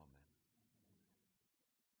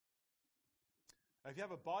If you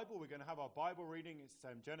have a Bible, we're going to have our Bible reading. It's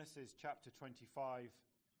Genesis chapter 25,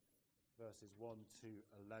 verses 1 to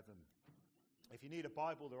 11. If you need a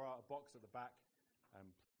Bible, there are a box at the back.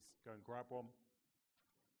 Please go and grab one.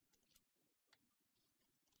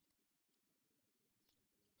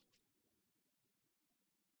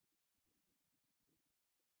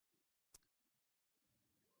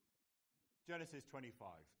 Genesis 25,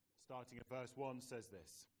 starting at verse 1, says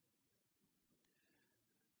this.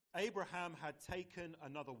 Abraham had taken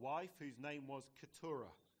another wife whose name was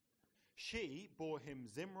Keturah. She bore him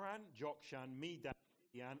Zimran, Jokshan, Medan,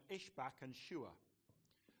 Ishbak, and Shua.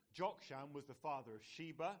 Jokshan was the father of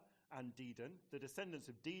Sheba and Dedan. The descendants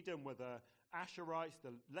of Dedan were the Asherites,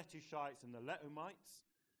 the Letushites, and the Leumites.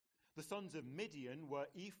 The sons of Midian were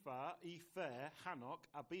Ephah, Epher, Hanok,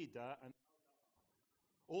 Abida, and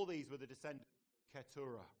all these were the descendants of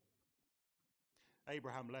Keturah.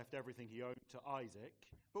 Abraham left everything he owned to Isaac,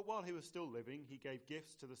 but while he was still living, he gave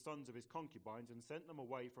gifts to the sons of his concubines and sent them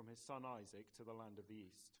away from his son Isaac to the land of the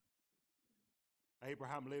east.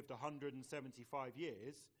 Abraham lived 175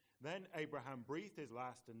 years. Then Abraham breathed his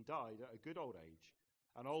last and died at a good old age,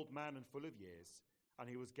 an old man and full of years, and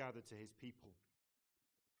he was gathered to his people.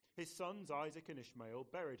 His sons Isaac and Ishmael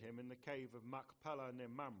buried him in the cave of Machpelah near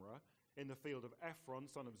Mamre, in the field of Ephron,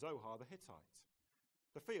 son of Zohar the Hittite.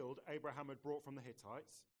 The field Abraham had brought from the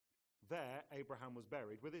Hittites. There Abraham was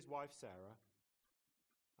buried with his wife Sarah.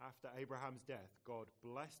 After Abraham's death, God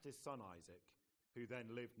blessed his son Isaac, who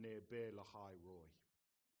then lived near Beer Lahai Roi.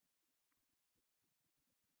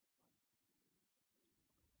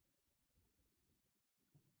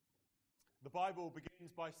 The Bible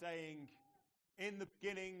begins by saying, in the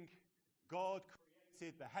beginning, God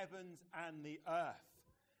created the heavens and the earth.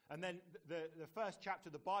 And then the first chapter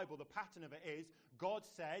of the Bible, the pattern of it is, God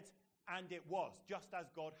said, and it was, just as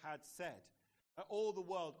God had said. All the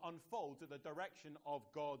world unfolds at the direction of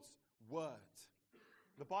God's word.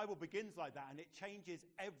 The Bible begins like that, and it changes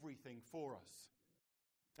everything for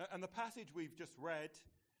us. And the passage we've just read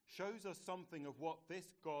shows us something of what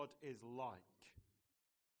this God is like.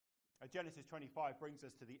 Genesis 25 brings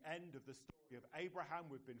us to the end of the story of Abraham.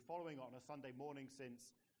 We've been following it on a Sunday morning since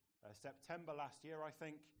September last year, I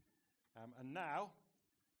think. And now,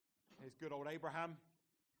 here's good old Abraham.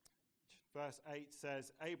 Verse 8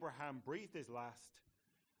 says, Abraham breathed his last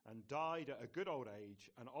and died at a good old age,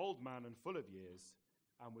 an old man and full of years,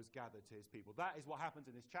 and was gathered to his people. That is what happens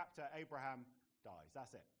in this chapter. Abraham dies.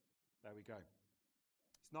 That's it. There we go.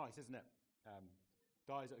 It's nice, isn't it?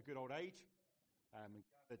 Dies at a good old age and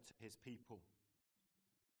gathered to his people.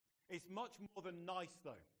 It's much more than nice,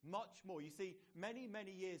 though. Much more. You see, many,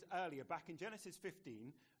 many years earlier, back in Genesis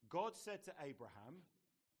 15, God said to Abraham,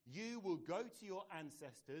 you will go to your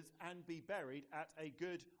ancestors and be buried at a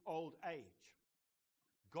good old age.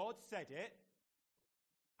 God said it,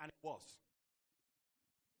 and it was.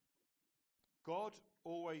 God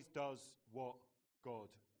always does what God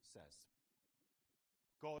says.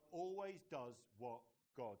 God always does what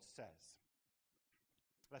God says.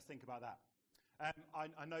 Let's think about that.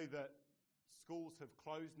 I know that schools have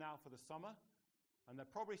closed now for the summer, and there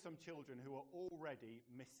are probably some children who are already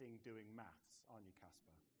missing doing maths, aren't you, Casper?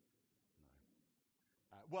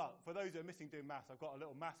 No. Well, for those who are missing doing maths, I've got a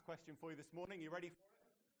little maths question for you this morning. You ready for it?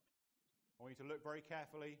 I want you to look very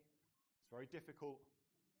carefully. It's very difficult.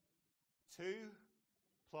 2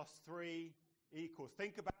 plus 3 equals.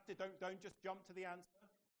 Think about it. Don't just jump to the answer.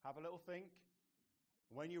 Have a little think.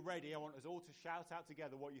 When you're ready, I want us all to shout out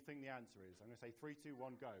together what you think the answer is. I'm going to say 3, 2,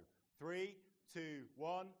 1, go. 3, 2,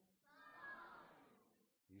 1. 5.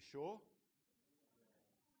 You sure?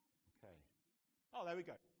 Okay. Oh, there we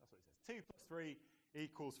go. That's what it says. 2 plus 3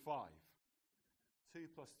 equals 5. 2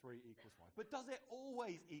 plus 3 equals 5. But does it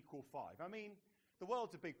always equal 5? I mean, the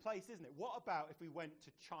world's a big place, isn't it? What about if we went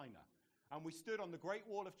to China and we stood on the Great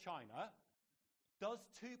Wall of China? Does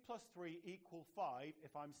 2 plus 3 equal 5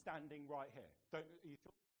 if I'm standing right here? Are you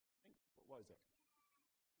sure? What is it?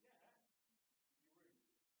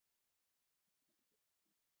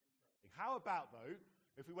 How about, though,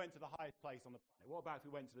 if we went to the highest place on the planet? What about if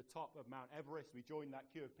we went to the top of Mount Everest? We joined that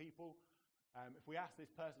queue of people. If we asked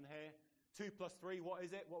this person here, 2 plus 3, what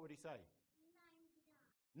is it? What would he say?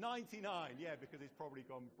 99. 99, yeah, because he's probably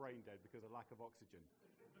gone brain dead because of lack of oxygen.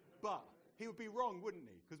 But he would be wrong, wouldn't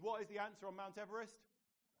he? Because what is the answer on Mount Everest?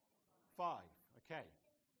 5. Okay.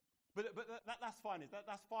 But that's fine.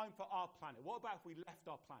 That's fine for our planet. What about if we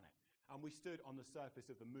left our planet and we stood on the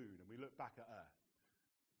surface of the moon and we looked back at Earth?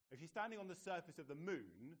 If you're standing on the surface of the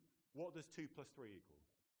moon, what does 2 plus 3 equal?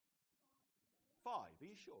 5. Are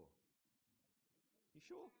you sure? You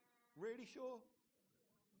sure? Really sure?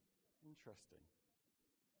 Interesting.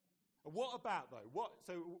 What about, though?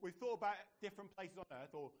 So we've thought about different places on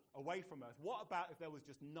earth or away from earth. What about if there was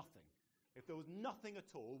just nothing? If there was nothing at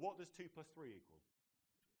all, what does 2 plus 3 equal?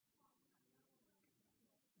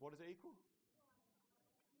 What does it equal?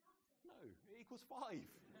 No, it equals 5.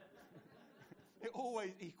 It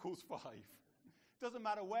always equals 5. Doesn't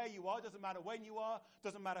matter where you are, doesn't matter when you are,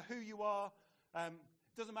 doesn't matter who you are,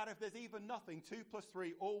 doesn't matter if there's even nothing. 2 plus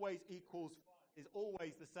 3 always equals 5, is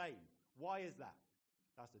always the same. Why is that?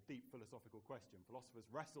 That's a deep philosophical question. Philosophers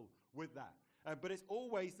wrestle with that. But it's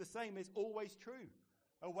always the same. It's always true.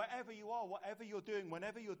 Wherever you are, whatever you're doing,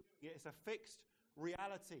 whenever you're doing it, it's a fixed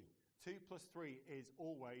reality. 2 plus 3 is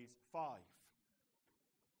always 5.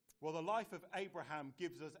 Well, the life of Abraham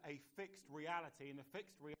gives us a fixed reality, and the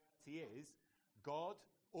fixed reality is God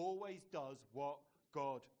always does what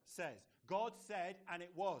God says. God said, and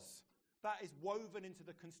it was. That is woven into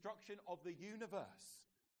the construction of the universe.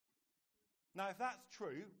 Now, if that's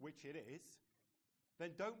true, which it is,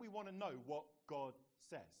 then don't we want to know what God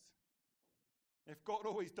says? If God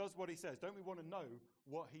always does what he says, don't we want to know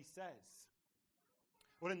what he says?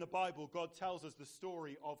 Well, in the Bible, God tells us the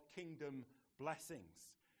story of kingdom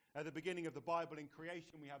blessings. At the beginning of the Bible, in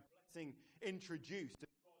creation, we have blessing introduced. God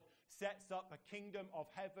sets up a kingdom of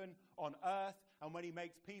heaven on earth, and when he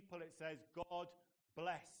makes people, it says God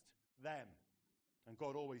blessed them. And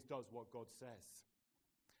God always does what God says.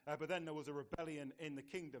 But then there was a rebellion in the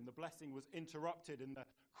kingdom. The blessing was interrupted, and the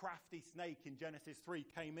crafty snake in Genesis 3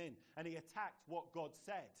 came in, and he attacked what God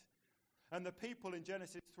said. And the people in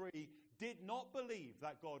Genesis 3 did not believe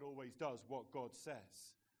that God always does what God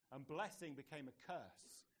says. And blessing became a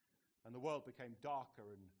curse, and the world became darker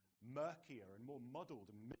and murkier and more muddled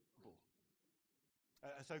and miserable.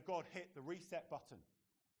 So God hit the reset button.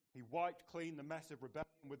 He wiped clean the mess of rebellion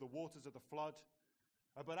with the waters of the flood.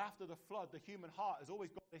 But after the flood, the human heart has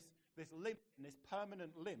always got this limp, this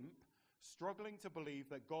permanent limp, struggling to believe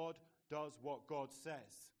that God does what God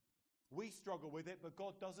says. We struggle with it, but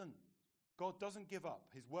God doesn't. God doesn't give up.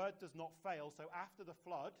 His word does not fail. So after the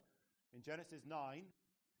flood, in Genesis 9,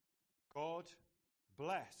 God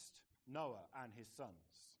blessed Noah and his sons.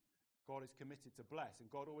 God is committed to bless, and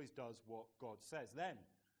God always does what God says. Then,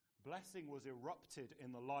 blessing was erupted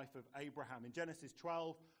in the life of Abraham. In Genesis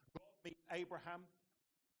 12, God meets Abraham.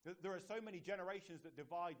 There are so many generations that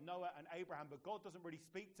divide Noah and Abraham, but God doesn't really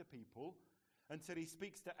speak to people until he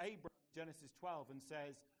speaks to Abraham in Genesis 12 and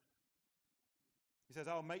says,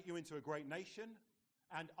 I'll make you into a great nation,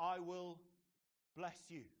 and I will bless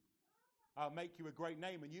you. I'll make you a great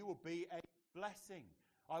name, and you will be a blessing.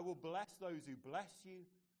 I will bless those who bless you,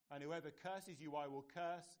 and whoever curses you, I will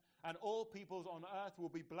curse, and all peoples on earth will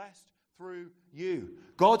be blessed through you.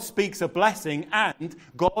 God speaks a blessing, and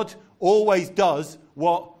God always does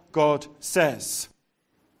what God says.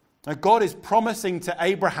 And God is promising to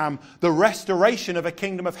Abraham the restoration of a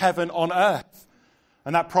kingdom of heaven on earth.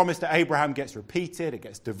 And that promise to Abraham gets repeated, it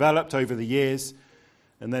gets developed over the years.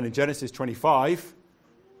 And then in Genesis 25,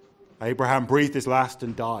 Abraham breathed his last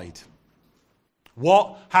and died.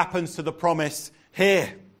 What happens to the promise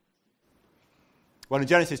here? Well, in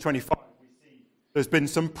Genesis 25, we see there's been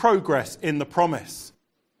some progress in the promise.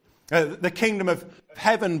 The kingdom of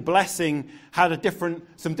heaven blessing had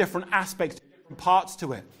some different aspects, different parts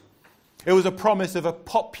to it. It was a promise of a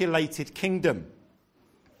populated kingdom.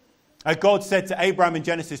 God said to Abraham in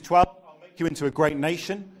Genesis 12, I'll make you into a great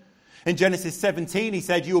nation. In Genesis 17, he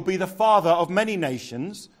said, you will be the father of many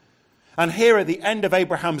nations. And here at the end of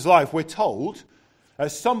Abraham's life, we're told,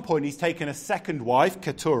 at some point he's taken a second wife,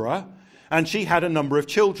 Keturah, and she had a number of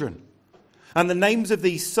children. And the names of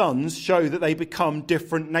these sons show that they become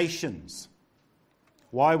different nations.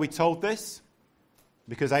 Why are we told this?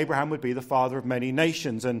 Because Abraham would be the father of many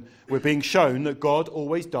nations, and we're being shown that God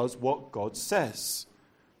always does what God says.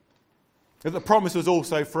 But the promise was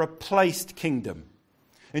also for a placed kingdom.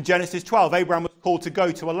 In Genesis 12, Abraham was called to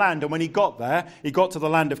go to a land, and when he got there, he got to the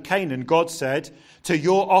land of Canaan. God said, to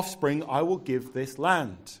your offspring I will give this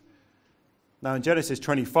land. Now in Genesis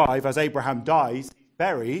 25, as Abraham dies, he's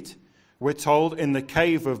buried, we're told, in the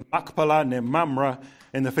cave of Machpelah near Mamre,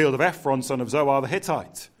 in the field of Ephron, son of Zoar the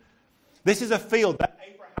Hittite. This is a field that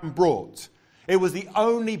Abraham brought. It was the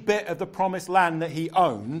only bit of the promised land that he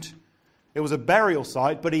owned. It was a burial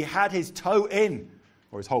site, but he had his toe in,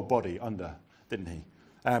 or his whole body under, didn't he?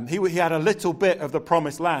 He had a little bit of the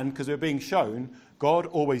promised land because we're being shown God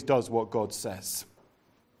always does what God says.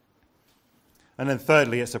 And then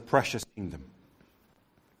thirdly, it's a precious kingdom.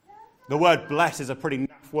 The word bless is a pretty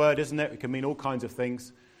naff word, isn't it? It can mean all kinds of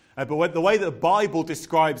things. But the way that the Bible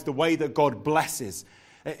describes the way that God blesses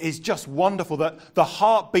is just wonderful, that the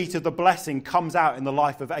heartbeat of the blessing comes out in the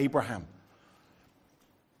life of Abraham.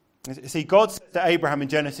 See, God says to Abraham in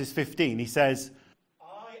Genesis 15, he says,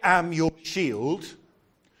 I am your shield,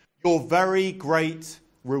 your very great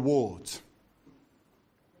reward.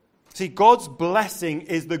 See, God's blessing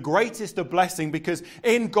is the greatest of blessing because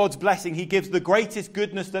in God's blessing, he gives the greatest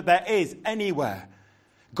goodness that there is anywhere.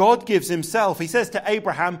 God gives himself. He says to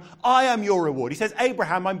Abraham, I am your reward. He says,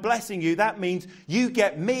 Abraham, I'm blessing you. That means you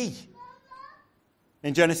get me.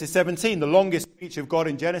 In Genesis 17, the longest speech of God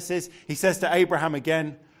in Genesis, he says to Abraham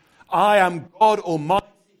again, I am God Almighty.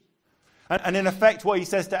 And in effect, what he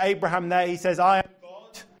says to Abraham there, he says, I am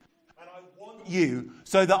God, and I want you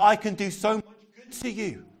so that I can do so much good to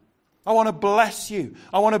you. I want to bless you.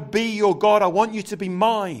 I want to be your God. I want you to be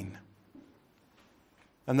mine.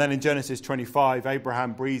 And then in Genesis 25,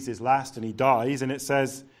 Abraham breathes his last and he dies. And it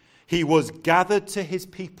says, he was gathered to his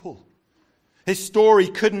people. His story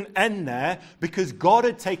couldn't end there because God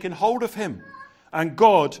had taken hold of him. And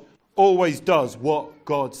God always does what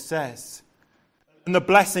God says. And the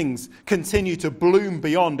blessings continue to bloom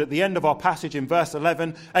beyond. At the end of our passage in verse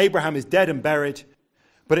 11, Abraham is dead and buried.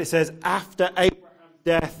 But it says, after Abraham's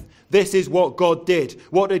death, this is what God did.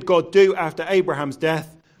 What did God do after Abraham's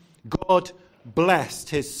death? God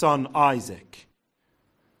blessed his son Isaac.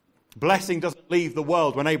 Blessing doesn't leave the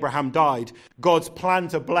world when Abraham died. God's plan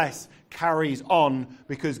to bless carries on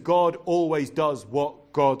because God always does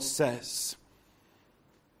what God says.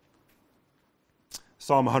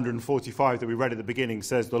 Psalm 145 that we read at the beginning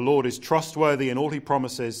says, the Lord is trustworthy in all he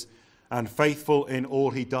promises and faithful in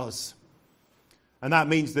all he does. And that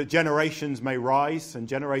means that generations may rise and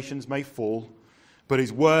generations may fall, but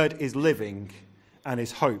his word is living and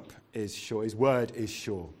his hope is sure. His word is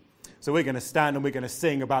sure. So we're going to stand and we're going to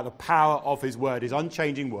sing about the power of his word, his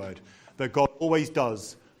unchanging word, that God always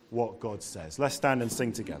does what God says. Let's stand and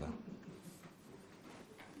sing together.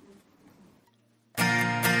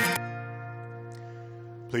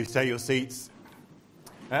 Please take your seats.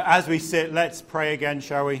 As we sit, let's pray again,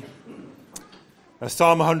 shall we?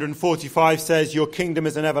 Psalm 145 says, your kingdom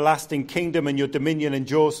is an everlasting kingdom and your dominion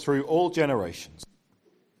endures through all generations.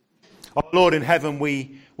 Our Lord in heaven,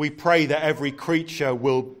 we pray that every creature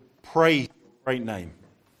will praise your great name.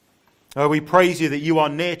 We praise you that you are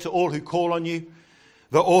near to all who call on you,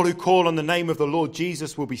 that all who call on the name of the Lord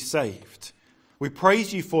Jesus will be saved. We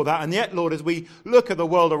praise you for that. And yet, Lord, as we look at the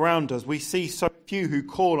world around us, we see so few who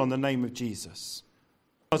call on the name of Jesus.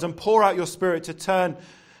 And pour out your Spirit to turn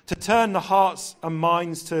the hearts and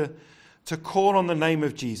minds to call on the name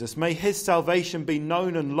of Jesus. May his salvation be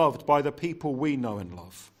known and loved by the people we know and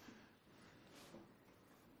love.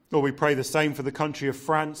 Lord, we pray the same for the country of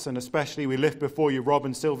France, and especially we lift before you Rob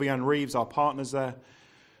and Sylviane Reeves, our partners there.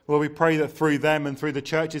 Lord, we pray that through them and through the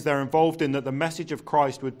churches they're involved in, that the message of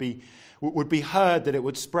Christ would be heard, that it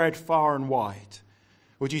would spread far and wide.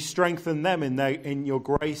 Would you strengthen them in your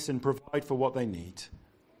grace and provide for what they need?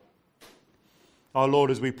 Our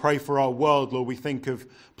Lord, as we pray for our world, Lord, we think of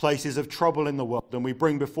places of trouble in the world, and we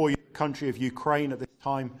bring before you the country of Ukraine at this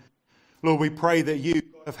time. Lord, we pray that you,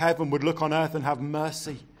 God of heaven, would look on earth and have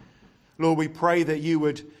mercy. Lord, we pray that you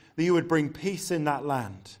would bring peace in that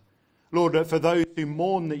land. Lord, that for those who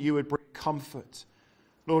mourn, that you would bring comfort.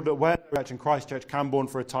 Lord, that we're at Christchurch Camborne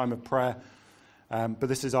for a time of prayer, but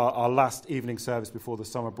this is our last evening service before the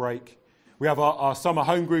summer break. We have our summer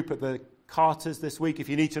home group at the Carters this week. If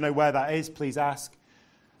you need to know where that is, please ask.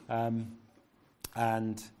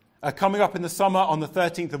 And coming up in the summer on the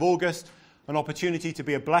 13th of August, an opportunity to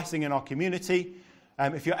be a blessing in our community.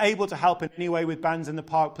 If you're able to help in any way with Bands in the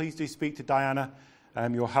Park, please do speak to Diana.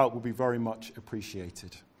 Your help will be very much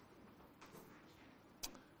appreciated.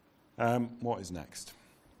 What is next?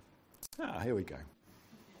 Here we go.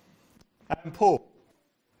 Paul,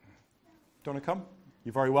 do you want to come?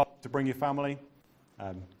 You're very welcome to bring your family.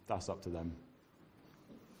 That's up to them.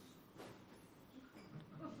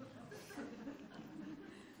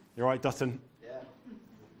 You all right, Dutton? Yeah.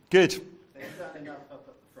 Good. They're standing up at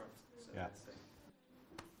the front. So yeah.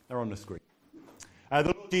 They're on the screen. The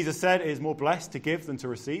Lord Jesus said it is more blessed to give than to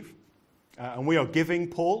receive. And we are giving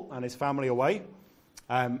Paul and his family away.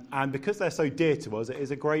 And because they're so dear to us, it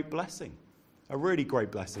is a great blessing. A really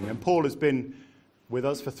great blessing. And Paul has been with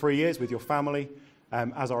us for 3 years with your family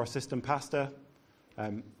as our assistant pastor.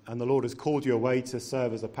 And the Lord has called you away to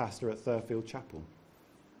serve as a pastor at Thurfield Chapel.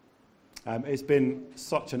 It's been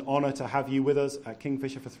such an honour to have you with us at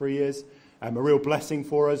Kingfisher for 3 years. A real blessing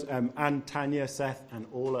for us. And Tanya, Seth and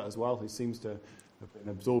Orla as well, who seems to have been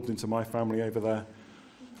absorbed into my family over there.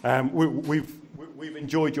 We've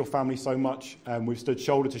enjoyed your family so much. We've stood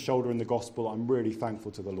shoulder to shoulder in the gospel. I'm really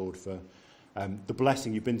thankful to the Lord for the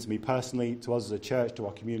blessing you've been to me personally, to us as a church, to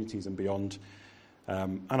our communities and beyond.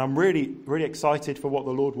 And I'm really, really excited for what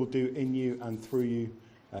the Lord will do in you and through you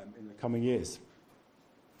in the coming years.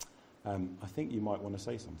 I think you might want to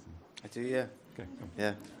say something. I do, yeah. Okay, come.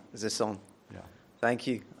 Yeah. Is this on? Yeah. Thank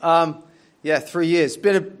you. 3 years.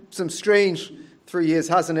 Been some strange 3 years,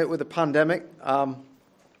 hasn't it, with the pandemic? But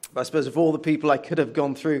I suppose of all the people I could have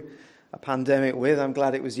gone through a pandemic with, I'm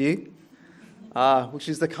glad it was you. Which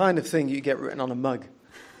is the kind of thing you get written on a mug.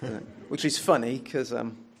 Which is funny, because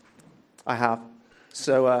I have.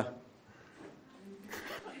 So,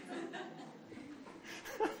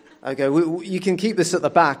 okay, you can keep this at the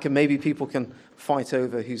back, and maybe people can fight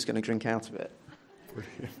over who's going to drink out of it.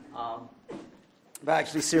 But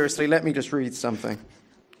actually, seriously, let me just read something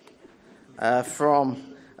from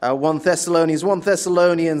 1 Thessalonians. 1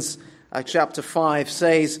 Thessalonians chapter 5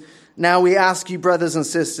 says, "Now we ask you, brothers and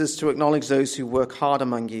sisters, to acknowledge those who work hard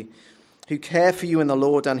among you, who care for you in the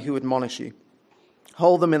Lord and who admonish you.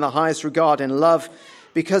 Hold them in the highest regard in love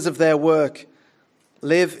because of their work.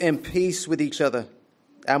 Live in peace with each other.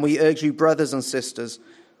 And we urge you, brothers and sisters,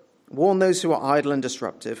 warn those who are idle and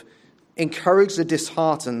disruptive. Encourage the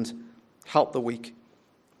disheartened. Help the weak.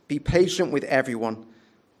 Be patient with everyone.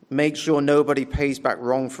 Make sure nobody pays back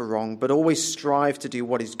wrong for wrong, but always strive to do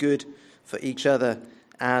what is good for each other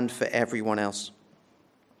and for everyone else."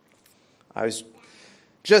 I was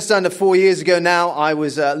just under 4 years ago now, I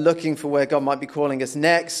was looking for where God might be calling us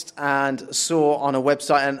next and saw on a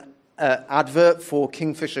website an advert for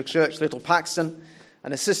Kingfisher Church, Little Paxton,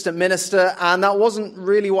 an assistant minister, and that wasn't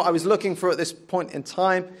really what I was looking for at this point in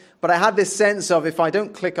time, but I had this sense of, if I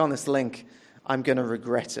don't click on this link, I'm going to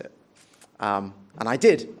regret it. And I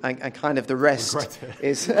did, and kind of the rest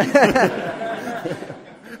is...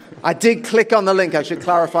 I did click on the link, I should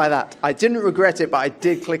clarify that. I didn't regret it, but I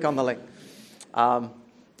did click on the link.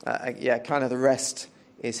 Kind of the rest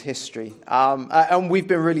is history. And we've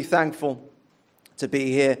been really thankful to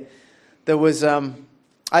be here. There was, I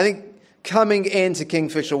think, coming into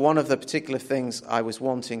Kingfisher, one of the particular things I was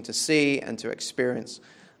wanting to see and to experience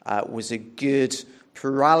was a good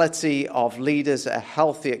plurality of leaders, a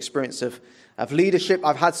healthy experience of leadership.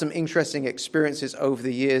 I've had some interesting experiences over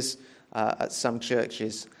the years at some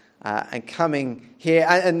churches. And coming here,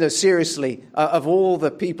 and no, seriously, of all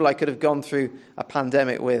the people I could have gone through a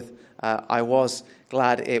pandemic with, I was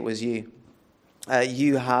glad it was you.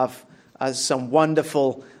 You have some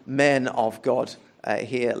wonderful men of God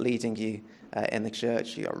here leading you in the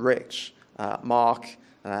church. You got Rich, Mark,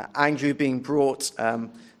 Andrew being brought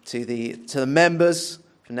to the members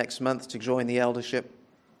for next month to join the eldership.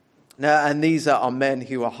 Now, and these are men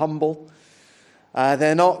who are humble.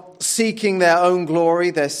 They're not seeking their own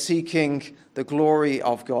glory. They're seeking the glory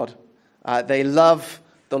of God. They love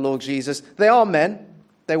the Lord Jesus. They are men.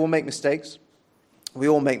 They will make mistakes. We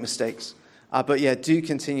all make mistakes. But do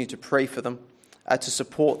continue to pray for them, to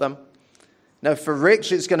support them. Now, for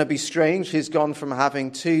Rich, it's going to be strange. He's gone from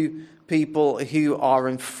having two people who are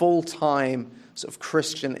in full-time sort of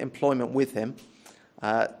Christian employment with him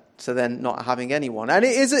to then not having anyone. And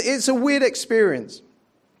it's a weird experience.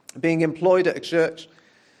 Being employed at a church,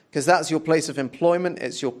 because that's your place of employment.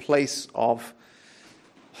 It's your place of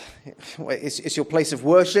it's your place of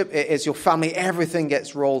worship. It's your family. Everything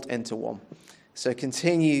gets rolled into one. So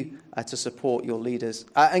continue to support your leaders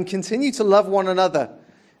and continue to love one another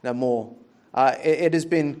more. It has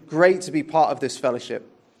been great to be part of this fellowship.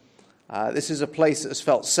 This is a place that has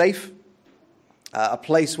felt safe, a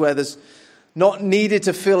place where there's not needed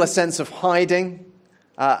to feel a sense of hiding.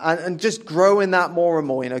 And just grow in that more and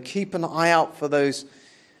more. Keep an eye out for those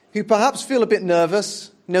who perhaps feel a bit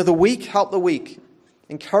nervous. The weak, help the weak.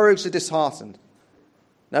 Encourage the disheartened.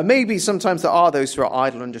 Now, maybe sometimes there are those who are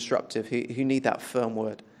idle and disruptive who need that firm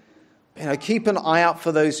word. Keep an eye out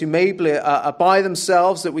for those who maybe are by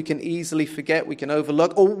themselves that we can easily forget, we can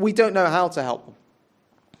overlook, or we don't know how to help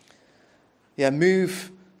them.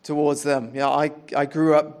 Move towards them. I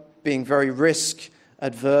grew up being very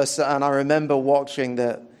risk-adverse, and I remember watching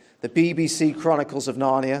the BBC Chronicles of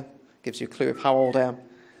Narnia. Gives you a clue of how old I am.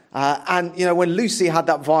 And when Lucy had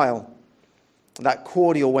that vial, that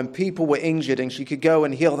cordial, when people were injured and she could go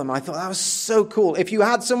and heal them, I thought that was so cool. If you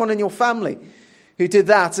had someone in your family who did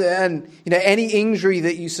that, and any injury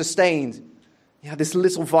that you sustained, you had this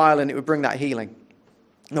little vial and it would bring that healing.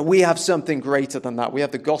 Now we have something greater than that. We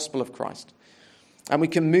have the gospel of Christ, and we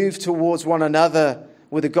can move towards one another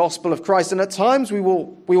with the gospel of Christ. And at times we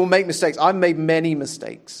will make mistakes. I've made many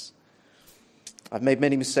mistakes. I've made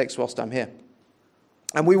many mistakes whilst I'm here.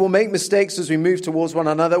 And we will make mistakes as we move towards one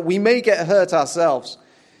another. We may get hurt ourselves.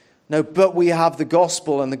 No, but we have the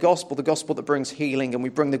gospel, and the gospel that brings healing, and we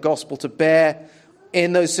bring the gospel to bear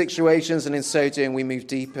in those situations, and in so doing we move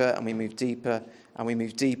deeper and we move deeper and we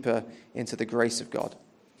move deeper into the grace of God.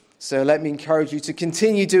 So let me encourage you to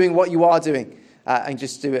continue doing what you are doing and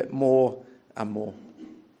just do it more and more.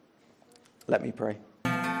 Let me pray.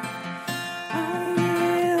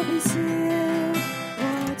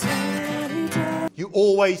 You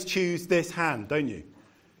always choose this hand, don't you?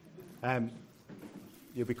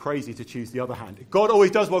 You'll be crazy to choose the other hand. God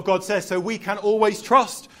always does what God says, so we can always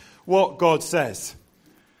trust what God says.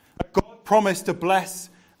 God promised to bless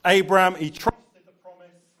Abraham. He trusted the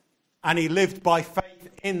promise, and he lived by faith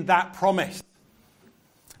in that promise.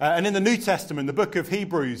 And in the New Testament, the book of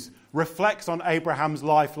Hebrews reflects on Abraham's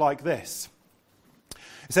life like this.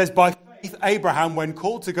 It says, by faith, Abraham, when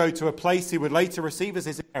called to go to a place he would later receive as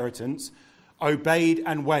his inheritance, obeyed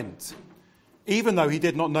and went, even though he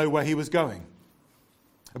did not know where he was going.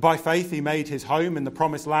 By faith, he made his home in the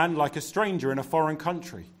promised land like a stranger in a foreign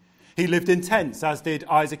country. He lived in tents, as did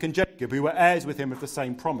Isaac and Jacob, who were heirs with him of the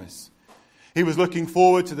same promise. He was looking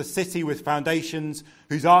forward to the city with foundations,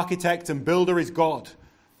 whose architect and builder is God.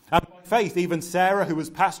 And by faith, even Sarah, who was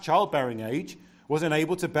past childbearing age, was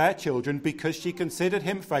unable to bear children because she considered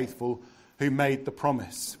him faithful who made the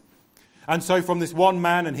promise. And so from this one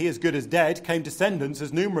man, and he as good as dead, came descendants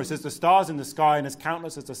as numerous as the stars in the sky and as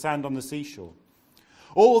countless as the sand on the seashore.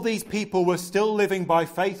 All these people were still living by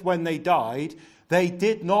faith when they died. They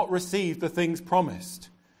did not receive the things promised.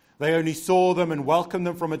 They only saw them and welcomed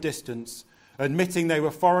them from a distance, admitting they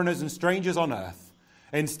were foreigners and strangers on earth.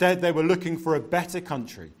 Instead, they were looking for a better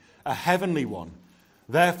country, a heavenly one.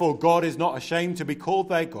 Therefore, God is not ashamed to be called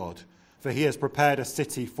their God, for he has prepared a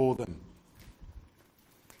city for them.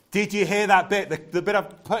 Did you hear that bit? The bit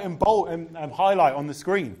I've put in bold and highlight on the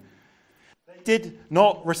screen. They did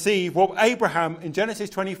not receive what Abraham in Genesis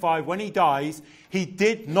 25, when he dies, he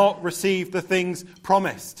did not receive the things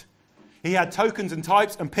promised. He had tokens and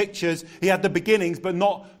types and pictures. He had the beginnings, but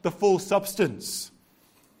not the full substance.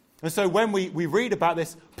 And so when we read about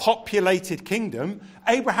this populated kingdom,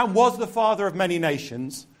 Abraham was the father of many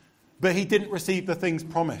nations, but he didn't receive the things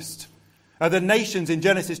promised. The nations in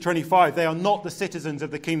Genesis 25, they are not the citizens of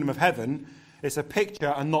the kingdom of heaven. It's a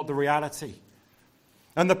picture and not the reality.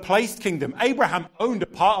 And the placed kingdom, Abraham owned a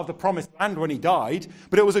part of the promised land when he died,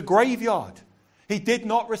 but it was a graveyard. He did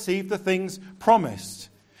not receive the things promised.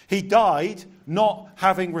 He died not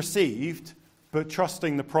having received, but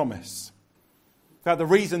trusting the promise. In fact, the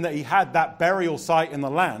reason that he had that burial site in the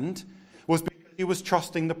land was because he was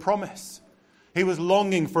trusting the promise. He was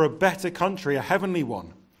longing for a better country, a heavenly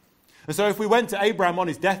one. And so if we went to Abraham on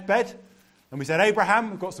his deathbed and we said, Abraham,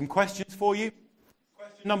 we've got some questions for you.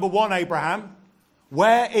 Question number one, Abraham,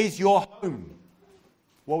 where is your home?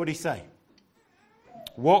 What would he say?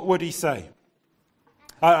 What would he say?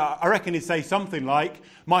 I reckon he'd say something like,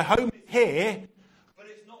 my home is here, but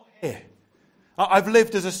it's not here. I've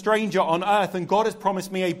lived as a stranger on earth and God has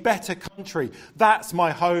promised me a better country. That's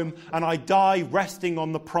my home, and I die resting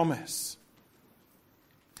on the promise.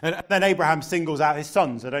 And then Abraham singles out his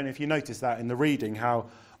sons. I don't know if you noticed that in the reading, how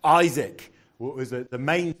Isaac was the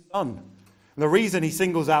main son. And the reason he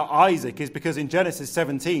singles out Isaac is because in Genesis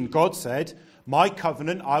 17, God said, my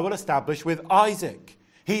covenant I will establish with Isaac.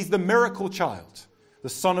 He's the miracle child, the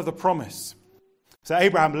son of the promise. So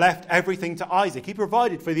Abraham left everything to Isaac. He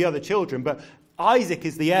provided for the other children, but Isaac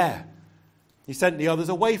is the heir. He sent the others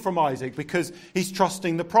away from Isaac because he's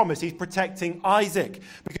trusting the promise. He's protecting Isaac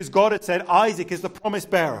because God had said Isaac is the promise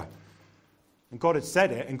bearer. And God had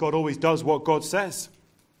said it, and God always does what God says.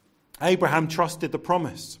 Abraham trusted the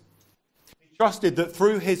promise. He trusted that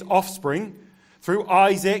through his offspring, through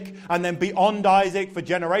Isaac, and then beyond Isaac for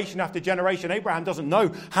generation after generation, Abraham doesn't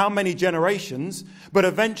know how many generations, but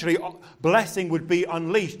eventually blessing would be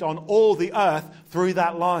unleashed on all the earth through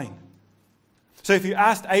that line. So if you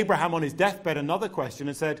asked Abraham on his deathbed another question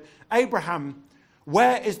and said, Abraham,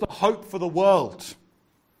 where is the hope for the world?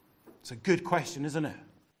 It's a good question, isn't it?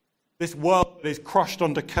 This world that is crushed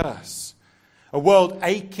under curse. A world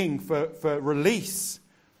aching for release.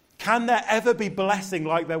 Can there ever be blessing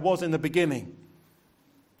like there was in the beginning?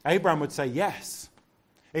 Abraham would say yes.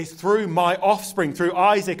 It's through my offspring, through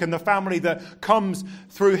Isaac and the family that comes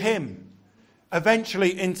through him.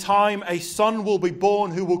 Eventually, in time, a son will be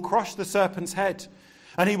born who will crush the serpent's head,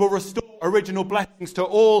 and he will restore original blessings to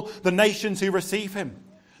all the nations who receive him.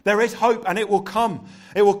 There is hope, and it will come.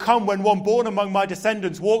 It will come when one born among my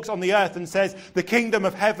descendants walks on the earth and says, the kingdom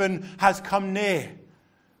of heaven has come near.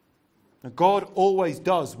 And God always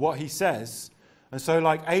does what he says. And so,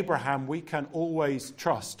 like Abraham, we can always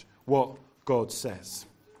trust what God says.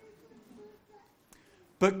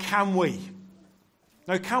 But can we?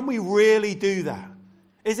 Now, can we really do that?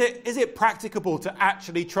 Is it practicable to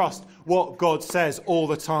actually trust what God says all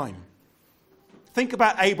the time? think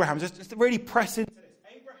about Abraham. Just to really press into this.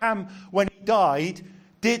 Abraham, when he died,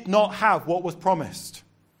 did not have what was promised.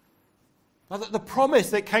 Now, the promise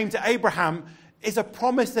that came to Abraham is a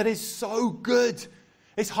promise that is so good.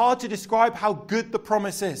 It's hard to describe how good the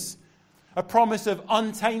promise is. A promise of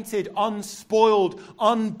untainted, unspoiled,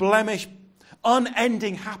 unblemished,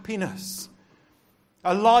 unending happiness.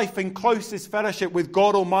 A life in closest fellowship with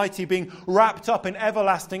God Almighty, being wrapped up in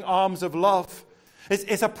everlasting arms of love.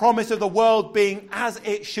 It's a promise of the world being as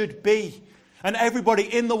it should be. And everybody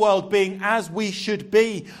in the world being as we should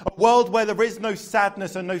be. A world where there is no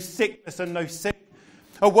sadness and no sickness and no sin.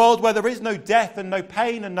 A world where there is no death and no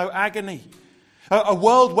pain and no agony. A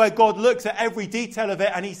world where God looks at every detail of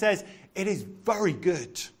it and he says, it is very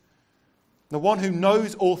good. The one who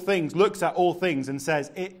knows all things looks at all things and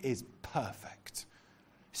says, it is perfect.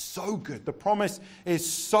 So good. The promise is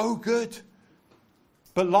so good.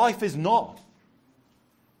 But life is not.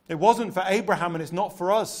 It wasn't for Abraham and it's not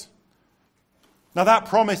for us. Now that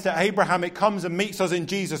promise to Abraham, it comes and meets us in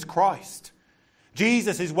Jesus Christ.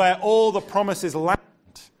 Jesus is where all the promises land.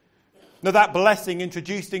 Now that blessing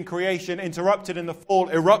introduced in creation, interrupted in the fall,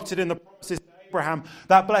 erupted in the promises to Abraham,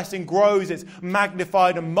 that blessing grows, it's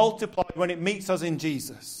magnified and multiplied when it meets us in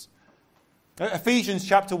Jesus. Ephesians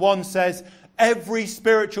chapter 1 says, every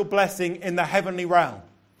spiritual blessing in the heavenly realm.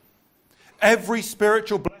 Every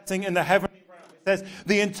spiritual blessing in the heavenly realm. It says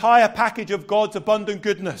the entire package of God's abundant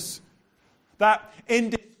goodness. That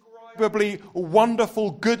indescribably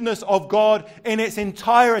wonderful goodness of God in its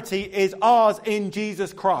entirety is ours in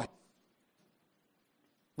Jesus Christ.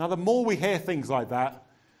 Now, the more we hear things like that,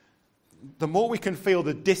 the more we can feel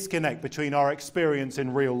the disconnect between our experience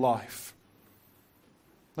in real life.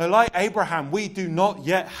 Now, like Abraham, we do not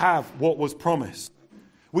yet have what was promised.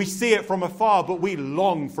 We see it from afar, but we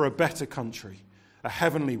long for a better country, a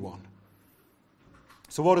heavenly one.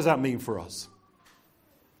 So what does that mean for us?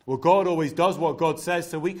 Well, God always does what God says,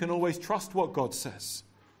 so we can always trust what God says.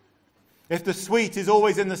 If the sweet is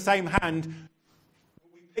always in the same hand,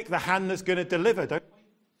 we pick the hand that's going to deliver, don't we?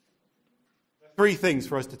 Three things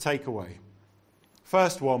for us to take away.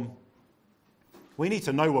 First one, we need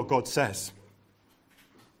to know what God says.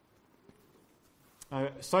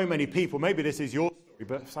 So many people, maybe this is your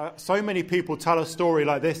story, but so many people tell a story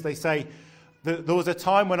like this. They say, there was a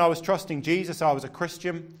time when I was trusting Jesus, I was a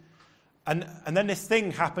Christian, and then this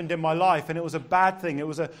thing happened in my life, and it was a bad thing, it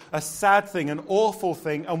was a sad thing, an awful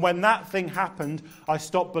thing, and when that thing happened, I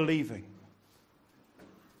stopped believing.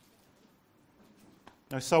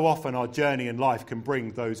 Now, so often our journey in life can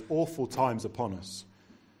bring those awful times upon us.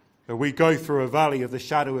 Where we go through a valley of the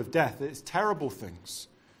shadow of death. It's terrible things.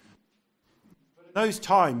 But in those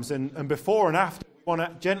times and before and after, we want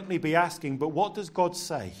to gently be asking, but what does God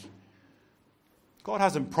say? God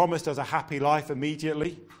hasn't promised us a happy life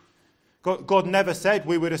immediately. God never said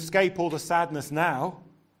we would escape all the sadness now.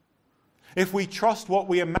 If we trust what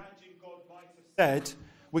we imagine God might have said,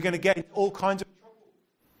 we're going to get into all kinds of trouble.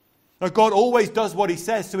 Now, God always does what he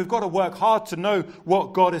says, so we've got to work hard to know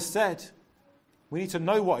what God has said. We need to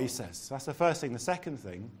know what he says. That's the first thing. The second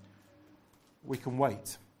thing, we can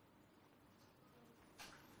wait.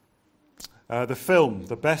 The film,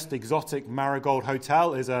 The Best Exotic Marigold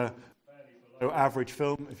Hotel, is a fairly below average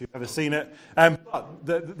film, if you've ever seen it. But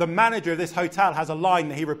the manager of this hotel has a line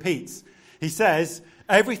that he repeats. He says,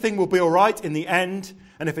 everything will be all right in the end,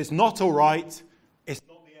 and if it's not all right, it's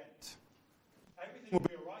not the end. Everything will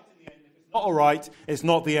be all right in the end. If it's not all right, it's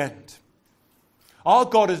not the end. Our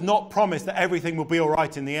God has not promised that everything will be all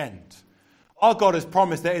right in the end. Our God has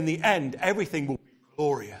promised that in the end, everything will be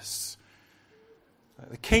glorious.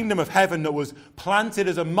 The kingdom of heaven that was planted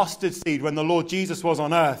as a mustard seed when the Lord Jesus was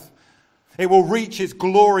on earth, it will reach its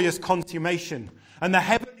glorious consummation. And the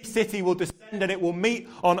heavenly city will descend and it will meet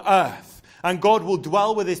on earth. And God will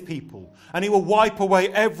dwell with his people. And he will wipe away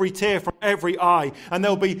every tear from every eye. And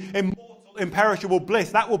there will be immortal, imperishable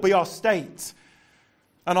bliss. That will be our state.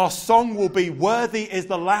 And our song will be, worthy is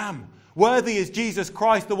the Lamb. Worthy is Jesus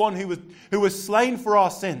Christ, the one who was slain for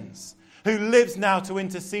our sins, who lives now to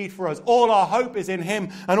intercede for us. All our hope is in him,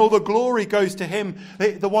 and all the glory goes to him,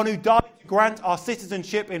 the one who died to grant our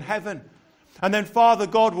citizenship in heaven. And then Father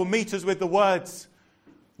God will meet us with the words,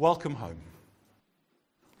 welcome home.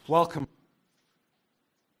 Welcome.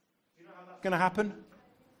 Do you know how that's going to happen?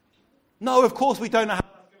 No, of course we don't know how.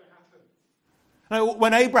 Now,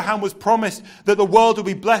 when Abraham was promised that the world would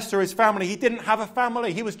be blessed through his family, he didn't have a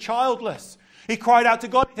family. He was childless. He cried out to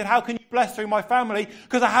God. He said, how can you bless through my family?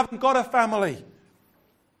 Because I haven't got a family.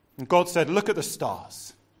 And God said, look at the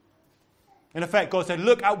stars. In effect, God said,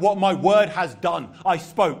 look at what my word has done. I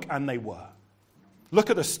spoke and they were. Look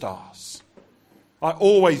at the stars. I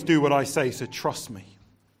always do what I say, so trust me.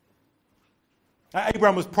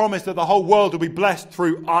 Abraham was promised that the whole world will be blessed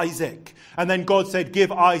through Isaac. And then God said,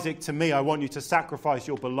 give Isaac to me. I want you to sacrifice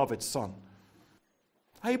your beloved son.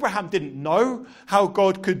 Abraham didn't know how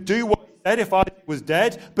God could do what he said if Isaac was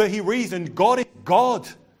dead, but he reasoned God is God.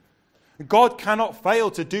 God cannot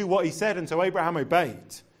fail to do what he said, and so Abraham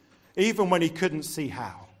obeyed, even when he couldn't see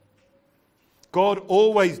how. God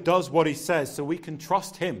always does what he says, so we can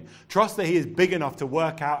trust him. Trust that he is big enough to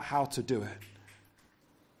work out how to do it.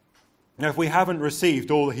 Now, if we haven't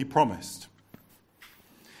received all that he promised,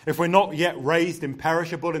 if we're not yet raised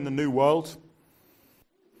imperishable in the new world,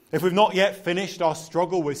 if we've not yet finished our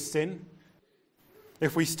struggle with sin,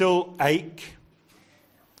 if we still ache,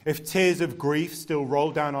 if tears of grief still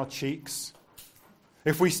roll down our cheeks,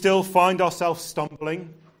 if we still find ourselves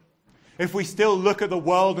stumbling, if we still look at the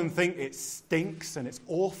world and think it stinks and it's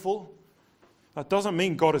awful, that doesn't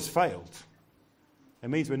mean God has failed. It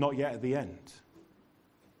means we're not yet at the end.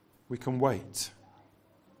 We can wait.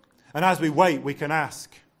 And as we wait, we can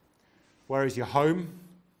ask, where is your home?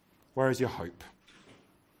 Where is your hope?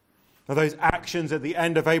 Now, those actions at the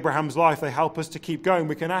end of Abraham's life, they help us to keep going.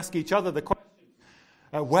 We can ask each other the question,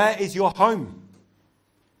 where is your home?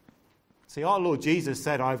 See, our Lord Jesus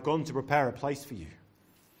said, I've gone to prepare a place for you.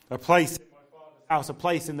 A place in my Father's house, a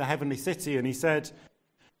place in the heavenly city. And he said,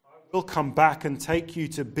 I will come back and take you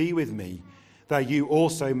to be with me, that you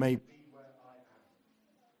also may be where I am.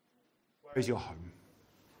 Where is your home?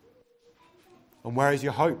 And where is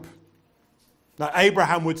your hope? Now,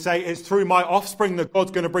 Abraham would say, it's through my offspring that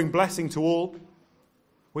God's going to bring blessing to all.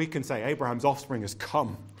 We can say, Abraham's offspring has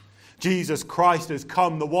come. Jesus Christ has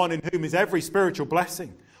come, the one in whom is every spiritual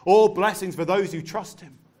blessing. All blessings for those who trust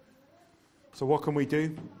him. So what can we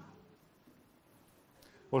do?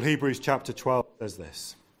 Well, Hebrews chapter 12 says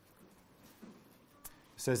this.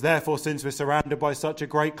 It says, therefore, since we're surrounded by such a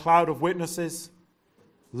great cloud of witnesses,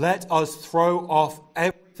 let us throw off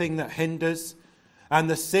everything that hinders and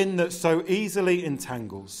the sin that so easily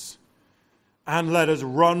entangles, and let us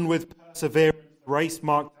run with perseverance the race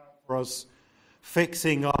marked out for us,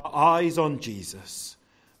 fixing our eyes on Jesus,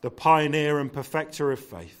 the pioneer and perfecter of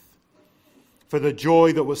faith. For the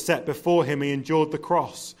joy that was set before him, he endured the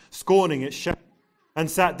cross, scorning its shame, and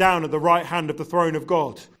sat down at the right hand of the throne of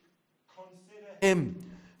God. Consider him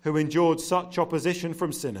who endured such opposition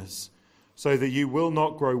from sinners, so that you will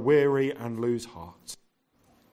not grow weary and lose heart.